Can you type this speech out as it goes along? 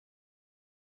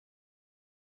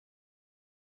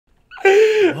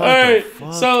All right,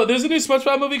 so there's a new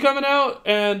SpongeBob movie coming out,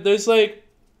 and there's like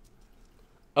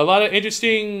a lot of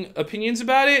interesting opinions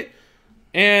about it.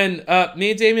 And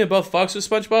me and Damien both fucks with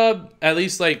SpongeBob, at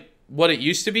least like what it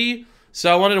used to be.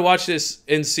 So I wanted to watch this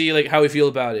and see like how we feel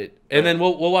about it, and then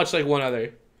we'll watch like one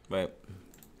other. Right.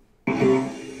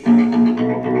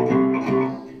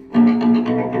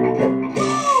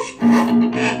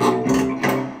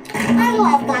 I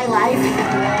love my life.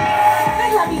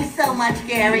 I love you so much,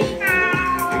 Gary.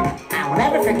 I'll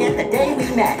never forget the day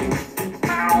we met.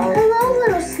 Hello,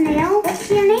 little snail. What's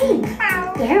your name?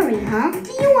 Gary, huh?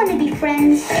 Do you want to be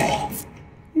friends?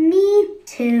 Me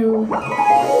too.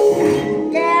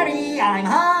 Gary, I'm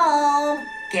home.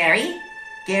 Gary?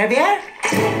 Gary Bear?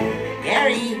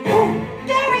 Gary?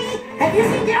 Gary! Have you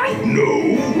seen Gary?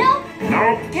 Nope. No.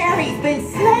 Gary's been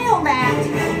snail mapped.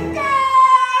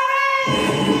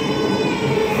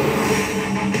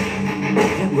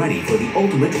 Get ready for the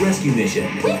ultimate rescue mission.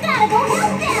 We've got to go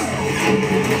help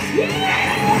them.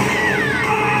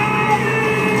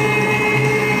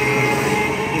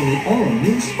 In the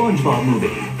all-new SpongeBob movie.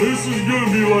 This is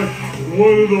gonna be like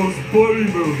one of those buddy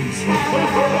movies.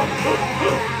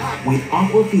 With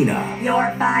Aquafina,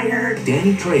 You're fired.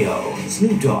 Danny Trejo,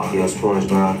 Snoop Dogg, Yo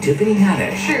SpongeBob, Tiffany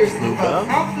Haddish, Sure, Snoop Dogg.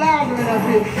 How floundering up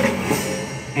here.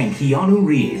 and Keanu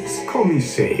Reeves. Call me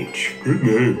Sage. Good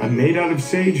name. I'm made out of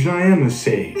sage and I am a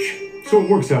sage. So it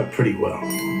works out pretty well.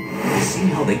 See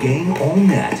how the gang all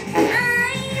met.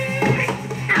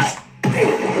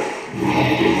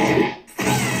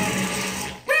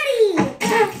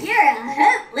 You're a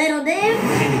hoot, little dude.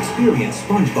 And experience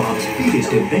SpongeBob's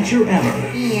biggest adventure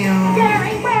ever.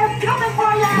 Gary, we're coming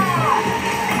for ya!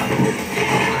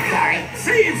 Sorry.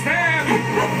 Seeds, man!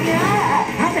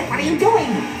 Patrick, what are you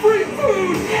doing? Free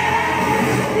food!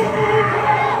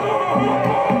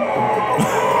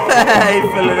 I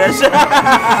ain't feeling that shit.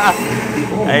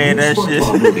 The all-new Hey, that shit.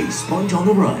 SpongeBob movie, Sponge on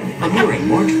the Run, premiering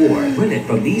March 4th. Rent it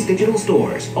from these digital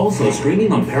stores. Also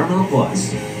streaming on Paramount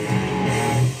Plus.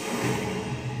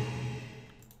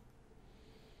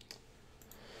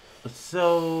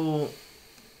 So,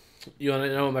 You want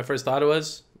to know what my first thought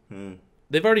was?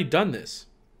 They've already done this.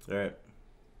 right,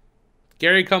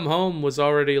 Gary Come Home was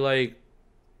already like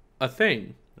a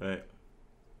thing. right.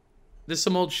 This is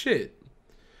some old shit.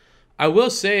 I will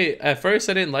say, at first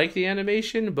I didn't like the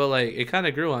animation, but like it kind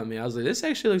of grew on me. I was like, this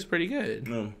actually looks pretty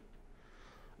good.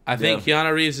 I think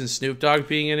Keanu Reeves and Snoop Dogg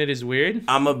being in it is weird.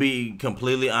 I'm gonna be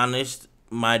completely honest.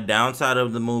 My downside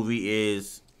of the movie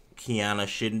is Keanu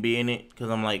shouldn't be in it because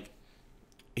I'm like,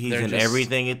 he's They're in just-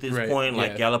 everything at this right, point.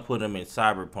 Like yeah. y'all are putting him in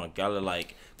Cyberpunk. Y'all are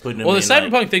like putting him. Well, the in,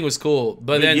 Cyberpunk like, thing was cool,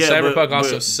 but then yeah, Cyberpunk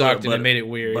also but- sucked and but- it made it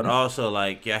weird. But also,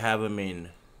 like, y'all have him in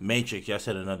Matrix. Y'all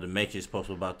said another Matrix post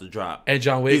was about to drop. And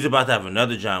John Wick. He's about to have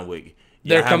another John Wick.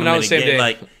 They're Y'all have coming him out in the same again, day.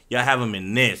 Like, y'all have him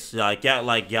in this.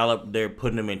 Y'all up there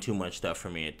putting him in too much stuff for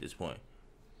me at this point.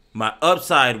 My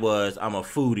upside was I'm a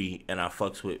foodie and I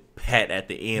fucks with Pat at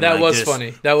the end. That like, was just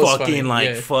funny. That was fucking funny, like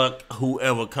yeah. fuck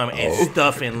whoever come and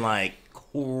stuffing like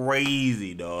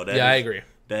crazy, dog. That Yeah, I is-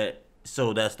 agree.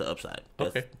 So that's the upside.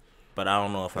 Okay. But I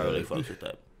don't know if I really fucks with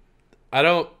that. I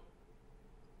don't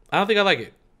think I like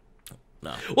it.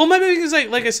 No. Well, my thing is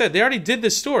like I said, they already did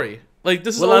this story. Like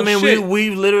this is Well, I old mean, shit.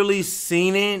 we've literally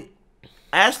seen it.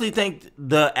 I actually think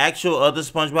the actual other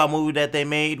SpongeBob movie that they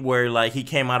made, where like he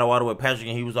came out of water with Patrick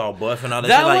and he was all buff and all that.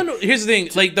 That shit, like, one, here's the thing.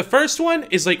 Like the first one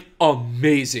is like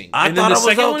amazing, I and then thought the it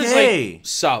was second one is okay. like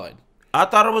solid. I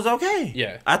thought it was okay.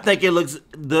 Yeah. I think it looks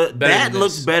that than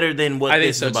looks this. better than what I think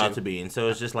this so, is about too. to be, and so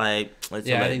it's just like it's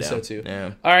Yeah, a I think so letdown. too.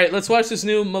 Yeah, All right, let's watch this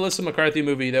new Melissa McCarthy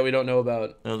movie that we don't know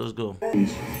about. no, let's go.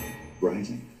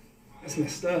 Rising. That's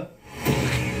messed up.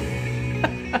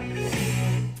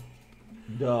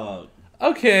 Dog,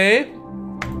 Okay,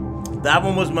 that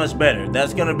one was much better.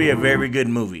 That's gonna be a very good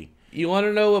movie. you want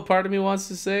to know what part of me wants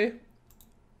to say?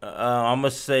 I'm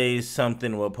gonna say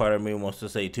something what part of me wants to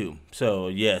say too. So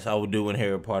yes, I would do and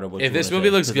hear a part of what. If you this wanna movie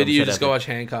say, looks 'cause good I'm to you, sure just that's go a- watch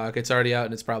Hancock. It's already out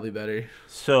and it's probably better.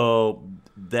 So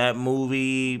that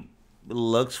movie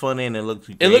looks funny and it looks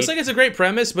great. It looks like it's a great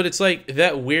premise, but it's like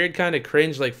that weird kind of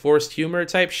cringe, like forced humor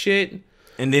type shit.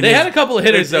 and then They it's- had a couple of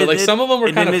hitters though. it- Like it- some of them were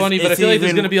and kind then of funny, but I it's feel like there's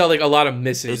even- gonna be like a lot of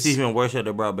misses. It's even worse that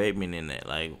they brought Bateman in there.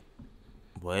 Like,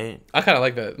 what? I kind of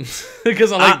like that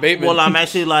because I like Bateman. Well, I'm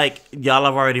actually like, y'all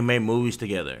have already made movies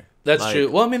together. That's Like, true.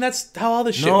 Well, I mean, that's how all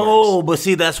this shit No, works. but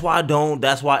see, that's why I don't.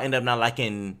 That's why I end up not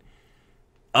liking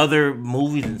other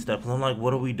movies and stuff. 'Cause I'm like,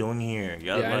 what are we doing here?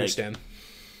 Y'all, Yeah, I like, understand.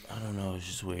 I don't know. It's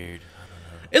just weird.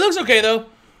 It looks okay though.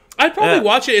 I'd probably Yeah.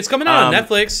 watch it. It's coming out on Um,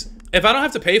 Netflix. If I don't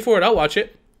have to pay for it, I'll watch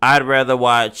it. I'd rather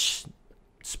watch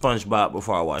SpongeBob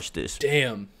before I watch this.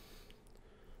 Damn.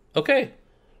 Okay.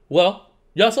 Well,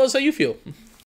 y'all tell us how you feel.